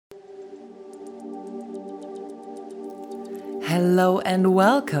Hello and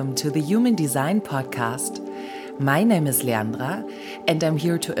welcome to the Human Design Podcast. My name is Leandra and I'm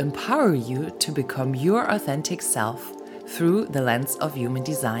here to empower you to become your authentic self through the lens of human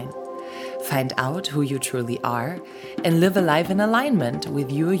design. Find out who you truly are and live a life in alignment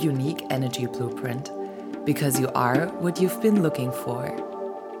with your unique energy blueprint, because you are what you've been looking for.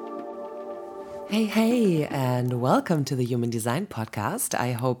 Hey, and welcome to the Human Design Podcast.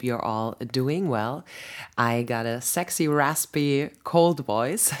 I hope you're all doing well. I got a sexy, raspy, cold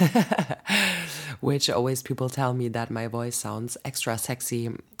voice, which always people tell me that my voice sounds extra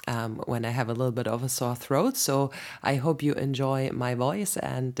sexy when I have a little bit of a sore throat. So I hope you enjoy my voice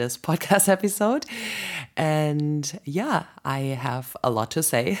and this podcast episode. And yeah, I have a lot to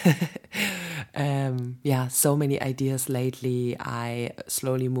say. So many ideas lately. I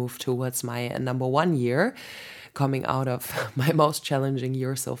slowly moved towards my number one year, coming out of my most challenging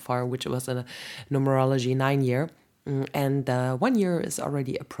year so far, which was a numerology 9 year. And 1 year is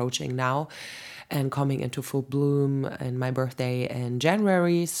already approaching now and coming into full bloom in my birthday in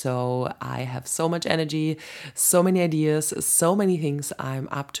January. So I have so much energy, so many ideas, so many things I'm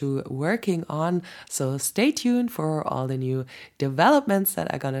up to working on. So stay tuned for all the new developments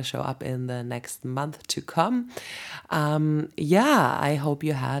that are going to show up in the next month to come. I hope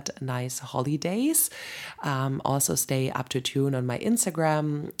you had nice holidays. Also stay up to tune on my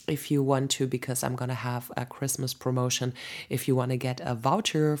Instagram if you want to, because I'm going to have a Christmas promotion. If you want to get a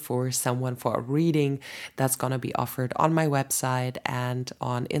voucher for someone for a reading, that's going to be offered on my website and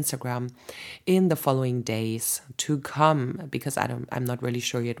on Instagram in the following days to come, because I'm not really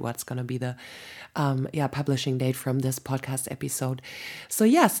sure yet what's going to be the publishing date from this podcast episode. So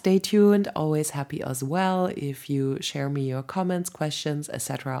stay tuned. Always happy as well if you share me your comments, questions,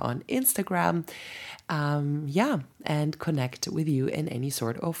 etc. on Instagram. And connect with you in any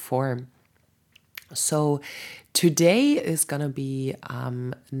sort of form. So today is going to be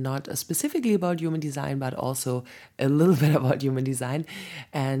not specifically about human design, but also a little bit about human design.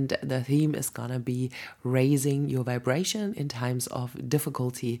 And the theme is going to be raising your vibration in times of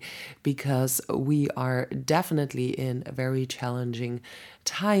difficulty, because we are definitely in very challenging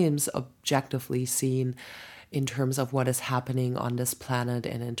times, objectively seen, in terms of what is happening on this planet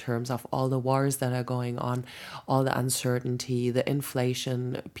and in terms of all the wars that are going on, all the uncertainty, the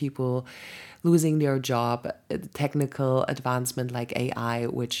inflation, people losing their job, technical advancement like AI,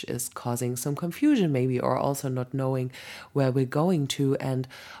 which is causing some confusion maybe, or also not knowing where we're going to. And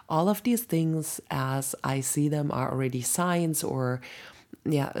all of these things, as I see them, are already signs or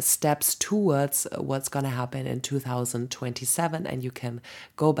steps towards what's going to happen in 2027. And you can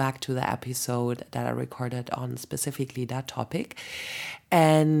go back to the episode that I recorded on specifically that topic.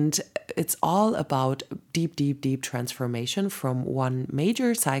 And it's all about deep transformation from one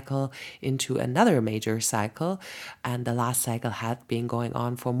major cycle into another major cycle. And the last cycle had been going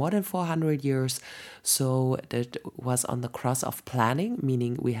on for more than 400 years. So that was on the cross of planning,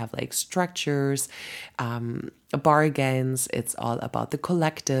 meaning we have like structures, bargains. It's all about the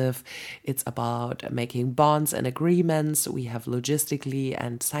collective. It's about making bonds and agreements. We have logistically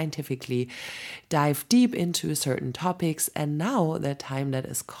and scientifically dive deep into certain topics. And now the time that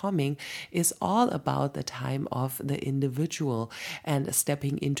is coming is all about the time of the individual and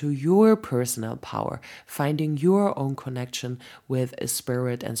stepping into your personal power, finding your own connection with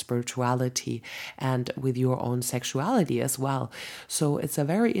spirit and spirituality and with your own sexuality as well. So it's a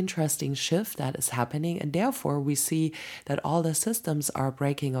very interesting shift that is happening, and therefore we see that all the systems are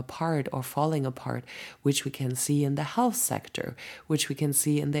breaking apart or falling apart, which we can see in the health sector, which we can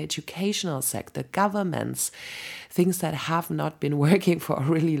see in the educational sector, governments, things that have not been working for a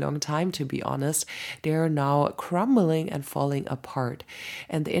really long time, to be honest. They're now crumbling and falling apart.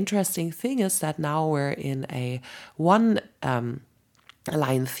 And the interesting thing is that now we're in a one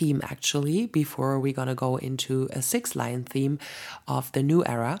line theme, actually, before we're going to go into a 6-line theme of the new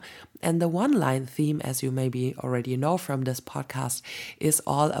era. And the 1-line theme, as you maybe already know from this podcast, is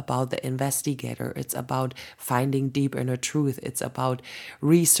all about the investigator. It's about finding deep inner truth. It's about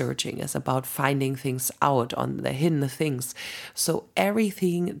researching. It's about finding things out on the hidden things. So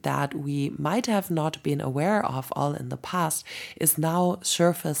everything that we might have not been aware of all in the past is now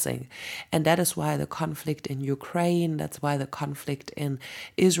surfacing. And that is why the conflict in Ukraine, that's why the conflict in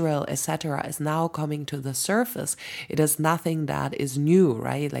Israel, etc., is now coming to the surface. It is nothing that is new,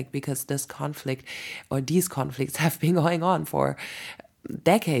 right? Because this conflict or these conflicts have been going on for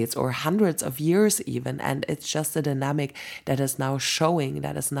decades or hundreds of years even, and it's just a dynamic that is now showing,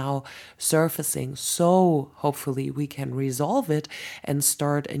 that is now surfacing. So hopefully we can resolve it and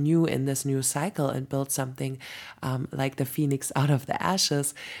start anew in this new cycle and build something like the phoenix out of the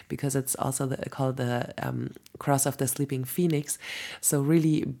ashes, because it's also called the cross of the sleeping phoenix. So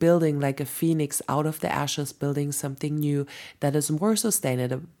really building like a phoenix out of the ashes, building something new that is more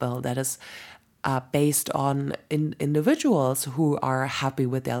sustainable, that is based on individuals who are happy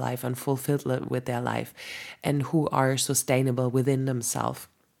with their life and fulfilled with their life, and who are sustainable within themselves.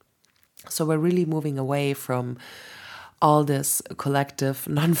 So we're really moving away from all this collective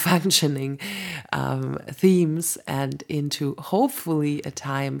non-functioning themes and into hopefully a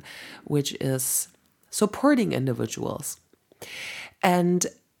time which is supporting individuals. And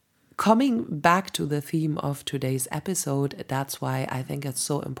coming back to the theme of today's episode, that's why I think it's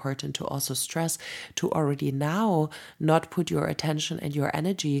so important to also stress to already now not put your attention and your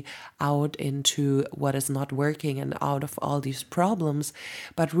energy out into what is not working and out of all these problems,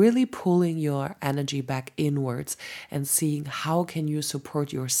 but really pulling your energy back inwards and seeing how can you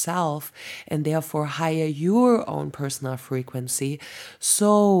support yourself and therefore higher your own personal frequency,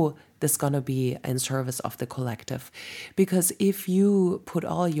 so this is going to be in service of the collective. Because if you put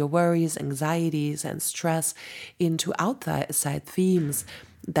all your worries, anxieties, and stress into outside themes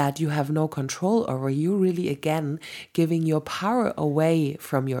that you have no control over, you really, again, giving your power away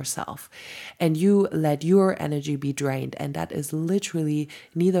from yourself. And you let your energy be drained. And that is literally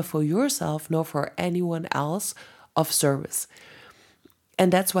neither for yourself nor for anyone else of service.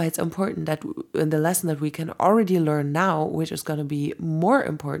 And that's why it's important that in the lesson that we can already learn now, which is going to be more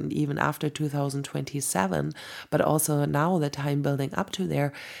important even after 2027, but also now the time building up to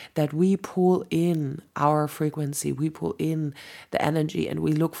there, that we pull in our frequency, we pull in the energy, and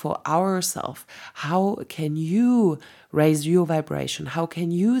we look for ourselves. How can you raise your vibration? How can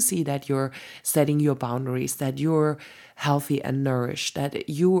you see that you're setting your boundaries, that you're healthy and nourished, that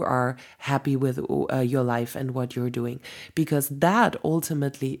you are happy with your life and what you're doing? Because that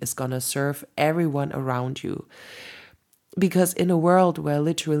ultimately is going to serve everyone around you. Because in a world where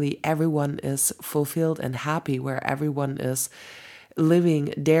literally everyone is fulfilled and happy, where everyone is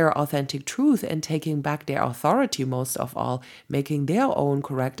living their authentic truth and taking back their authority, most of all, making their own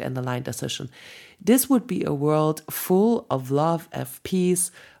correct and aligned decision, this would be a world full of love, of peace,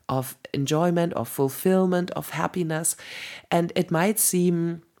 of enjoyment, of fulfillment, of happiness. And it might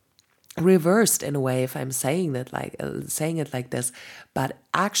seem reversed in a way if I'm saying it like this, but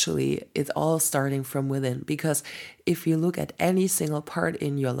actually it's all starting from within. Because if you look at any single part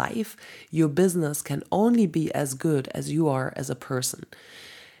in your life, your business can only be as good as you are as a person.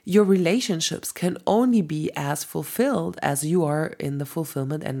 Your relationships can only be as fulfilled as you are in the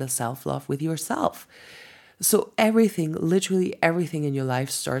fulfillment and the self-love with yourself. So everything, literally everything in your life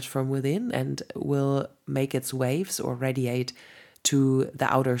starts from within and will make its waves or radiate to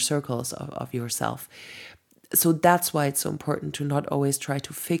the outer circles of yourself. So that's why it's so important to not always try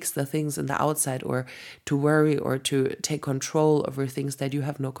to fix the things in the outside, or to worry or to take control over things that you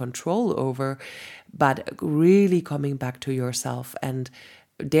have no control over, but really coming back to yourself and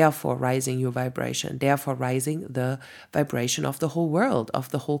therefore rising your vibration, therefore rising the vibration of the whole world,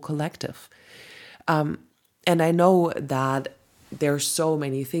 of the whole collective. And I know that there's so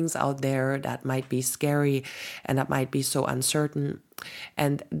many things out there that might be scary and that might be so uncertain.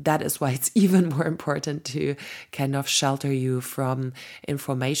 And that is why it's even more important to kind of shelter you from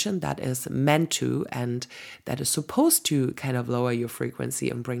information that is meant to and that is supposed to kind of lower your frequency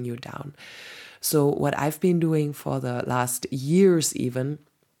and bring you down. So what I've been doing for the last years even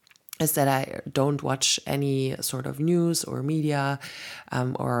is that I don't watch any sort of news or media,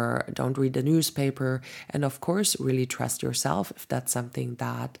 or don't read the newspaper. And of course, really trust yourself if that's something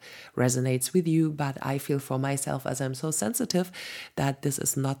that resonates with you. But I feel for myself, as I'm so sensitive, that this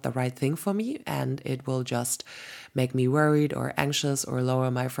is not the right thing for me, and it will just make me worried or anxious or lower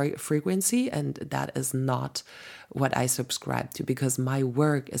my frequency. And that is not what I subscribe to, because my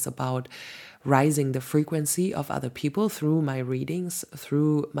work is about rising the frequency of other people through my readings,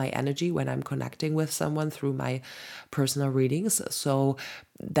 through my energy when I'm connecting with someone, through my personal readings. So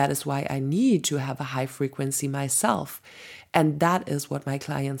that is why I need to have a high frequency myself. And that is what my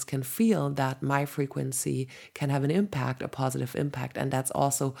clients can feel, that my frequency can have an impact, a positive impact. And that's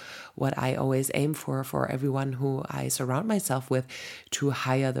also what I always aim for everyone who I surround myself with, to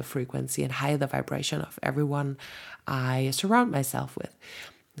higher the frequency and higher the vibration of everyone I surround myself with.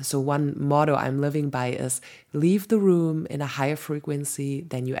 So one motto I'm living by is leave the room in a higher frequency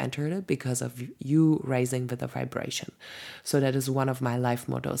than you entered it, because of you raising with the vibration. So that is one of my life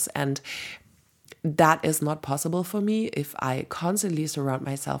mottos. And That is not possible for me if I constantly surround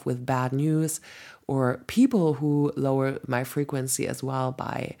myself with bad news or people who lower my frequency as well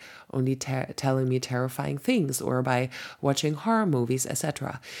by only telling me terrifying things or by watching horror movies,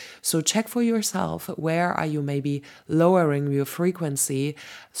 etc. So check for yourself, where are you maybe lowering your frequency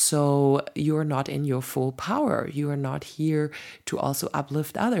so you're not in your full power. You are not here to also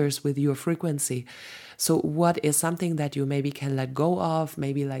uplift others with your frequency. So what is something that you maybe can let go of,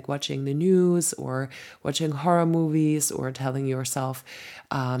 maybe like watching the news or watching horror movies or telling yourself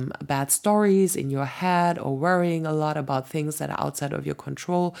bad stories in your head or worrying a lot about things that are outside of your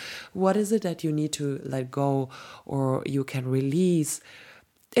control? What is it that you need to let go or you can release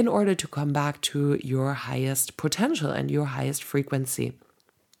in order to come back to your highest potential and your highest frequency?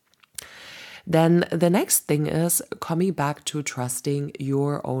 Then the next thing is coming back to trusting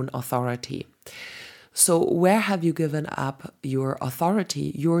your own authority. So where have you given up your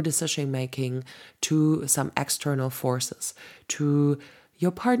authority, your decision making to some external forces, to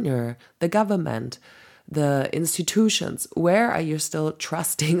your partner, the government, the institutions? Where are you still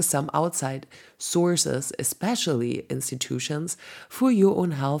trusting some outside sources, especially institutions, for your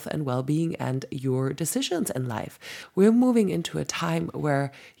own health and well-being and your decisions in life? We're moving into a time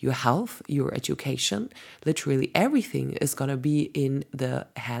where your health, your education, literally everything is going to be in the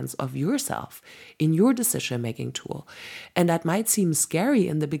hands of yourself, in your decision-making tool. And that might seem scary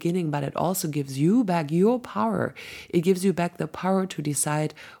in the beginning, but it also gives you back your power. It gives you back the power to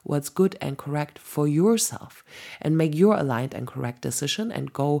decide what's good and correct for yourself and make your aligned and correct decision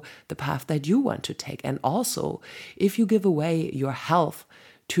and go the path that you want to take. And also, if you give away your health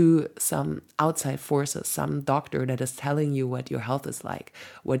to some outside forces, some doctor that is telling you what your health is like,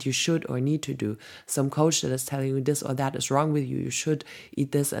 what you should or need to do, some coach that is telling you this or that is wrong with you, you should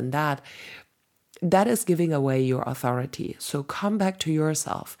eat this and that, that is giving away your authority. So come back to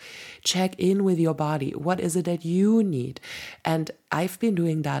yourself. Check in with your body. What is it that you need? And I've been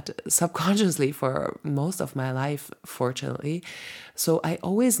doing that subconsciously for most of my life, fortunately. So I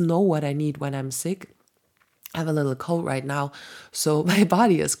always know what I need when I'm sick. I have a little cold right now, so my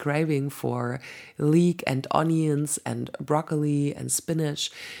body is craving for leek and onions and broccoli and spinach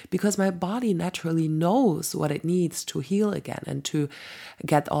because my body naturally knows what it needs to heal again and to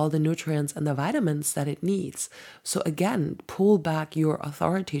get all the nutrients and the vitamins that it needs. So again, pull back your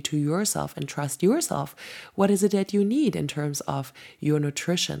authority to yourself and trust yourself. What is it that you need in terms of your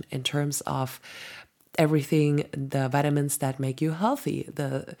nutrition, in terms of everything, the vitamins that make you healthy,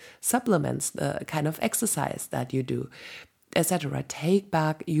 the supplements, the kind of exercise that you do, etc. Take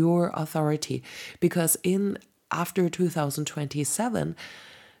back your authority, because after 2027,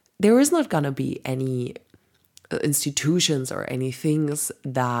 there is not going to be any institutions or any things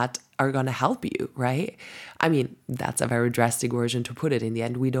that are going to help you, right? I mean, that's a very drastic version to put it. In the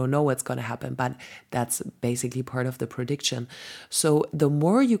end, we don't know what's going to happen, but that's basically part of the prediction. So the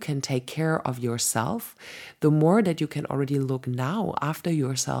more you can take care of yourself, the more that you can already look now after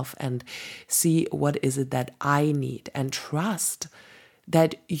yourself and see what is it that I need, and trust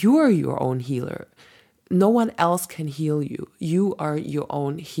that you're your own healer. No one else can heal you. You are your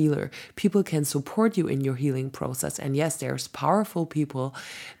own healer. People can support you in your healing process. And yes, there's powerful people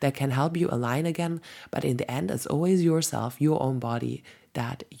that can help you align again. But in the end, it's always yourself, your own body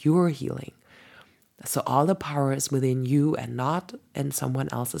that you're healing. So all the power is within you and not in someone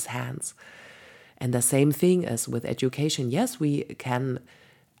else's hands. And the same thing as with education. Yes, we can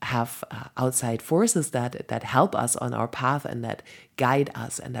have outside forces that help us on our path and that guide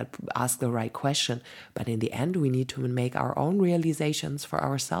us and that ask the right question. But in the end, we need to make our own realizations for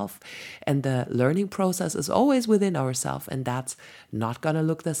ourselves. And the learning process is always within ourselves, and that's not going to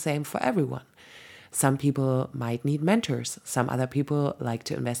look the same for everyone. Some people might need mentors. Some other people like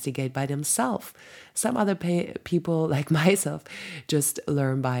to investigate by themselves. Some other people, like myself, just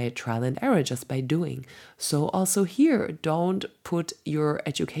learn by trial and error, just by doing. So also here, don't put your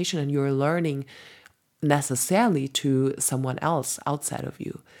education and your learning necessarily to someone else outside of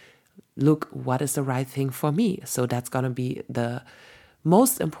you. Look, what is the right thing for me? So that's going to be the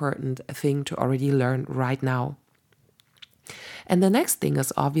most important thing to already learn right now. And the next thing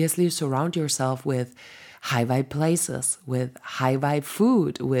is obviously surround yourself with high vibe places, with high vibe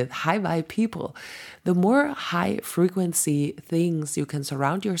food, with high vibe people. The more high frequency things you can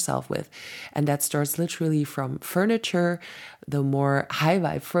surround yourself with, and that starts literally from furniture, the more high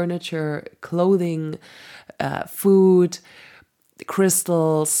vibe furniture, clothing, food,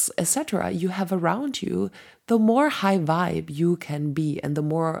 crystals, etc. you have around you, the more high vibe you can be and the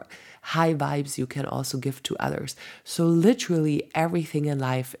more high vibes you can also give to others. So literally everything in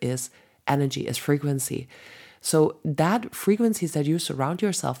life is energy, is frequency. So that frequencies that you surround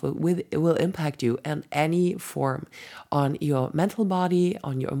yourself with, it will impact you in any form, on your mental body,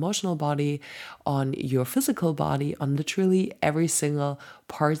 on your emotional body, on your physical body, on literally every single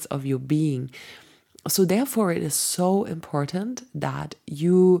parts of your being. So therefore, it is so important that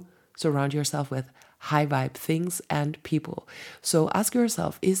you surround yourself with high vibe things and people. So ask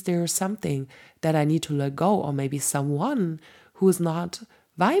yourself, is there something that I need to let go, or maybe someone who is not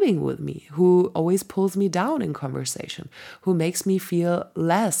vibing with me, who always pulls me down in conversation, who makes me feel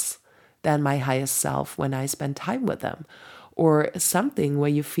less than my highest self when I spend time with them? Or something where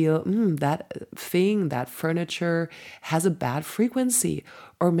you feel that thing, that furniture has a bad frequency.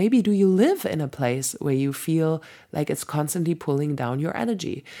 Or maybe do you live in a place where you feel like it's constantly pulling down your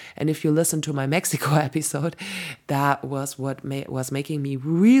energy? And if you listen to my Mexico episode, that was what was making me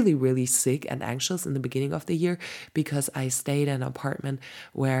really, really sick and anxious in the beginning of the year, because I stayed in an apartment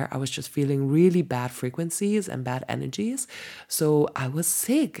where I was just feeling really bad frequencies and bad energies. So I was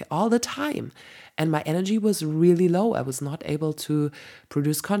sick all the time. And my energy was really low. I was not able to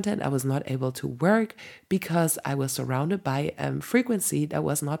produce content. I was not able to work because I was surrounded by a frequency that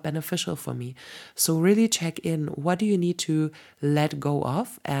was not beneficial for me. So really check in. What do you need to let go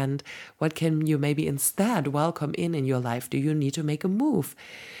of? And what can you maybe instead welcome in your life? Do you need to make a move?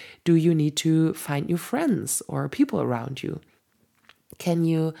 Do you need to find new friends or people around you? Can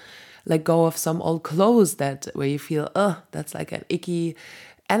you let go of some old clothes where you feel, that's like an icky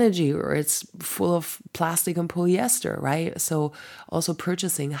energy, or it's full of plastic and polyester, right? So also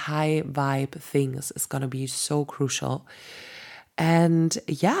purchasing high vibe things is going to be so crucial. And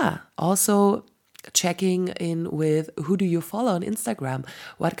yeah, also checking in with who do you follow on Instagram?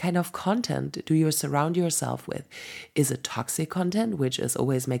 What kind of content do you surround yourself with? Is it toxic content, which is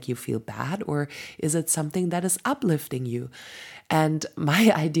always make you feel bad? Or is it something that is uplifting you? And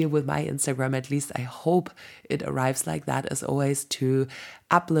my idea with my Instagram, at least I hope it arrives like that, is always to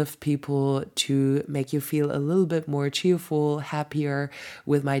uplift people, to make you feel a little bit more cheerful, happier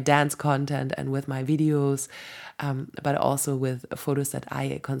with my dance content and with my videos, but also with photos that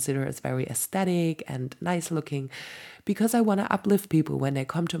I consider as very aesthetic and nice looking, because I want to uplift people when they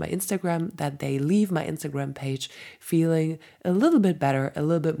come to my Instagram, that they leave my Instagram page feeling a little bit better, a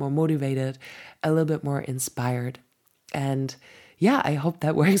little bit more motivated, a little bit more inspired. And yeah, I hope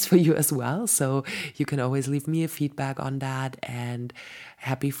that works for you as well. So you can always leave me a feedback on that, and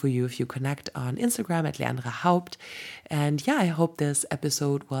happy for you if you connect on Instagram at Leandra Haupt. And yeah, I hope this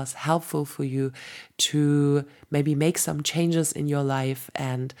episode was helpful for you to maybe make some changes in your life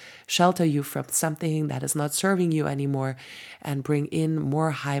and shelter you from something that is not serving you anymore, and bring in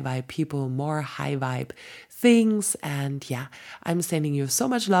more high vibe people, more high vibe things. And yeah, I'm sending you so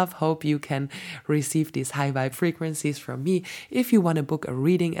much love. Hope you can receive these high vibe frequencies from me. If you want to book a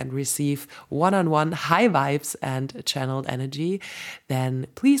reading and receive one-on-one high vibes and channeled energy, then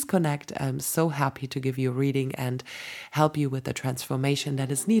please connect. I'm so happy to give you a reading and help you with the transformation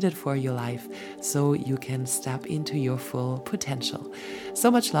that is needed for your life, so you can step into your full potential. So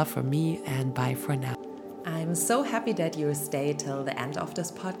much love from me, and bye for now. I'm so happy that you stayed till the end of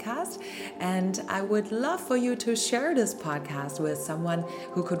this podcast, and I would love for you to share this podcast with someone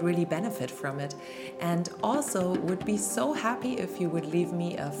who could really benefit from it, and also would be so happy if you would leave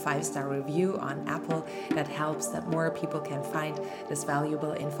me a 5-star review on Apple. That helps that more people can find this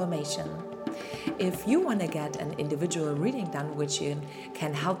valuable information. If you want to get an individual reading done, which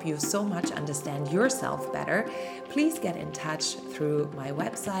can help you so much understand yourself better, please get in touch through my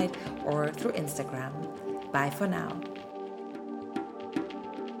website or through Instagram. Bye for now.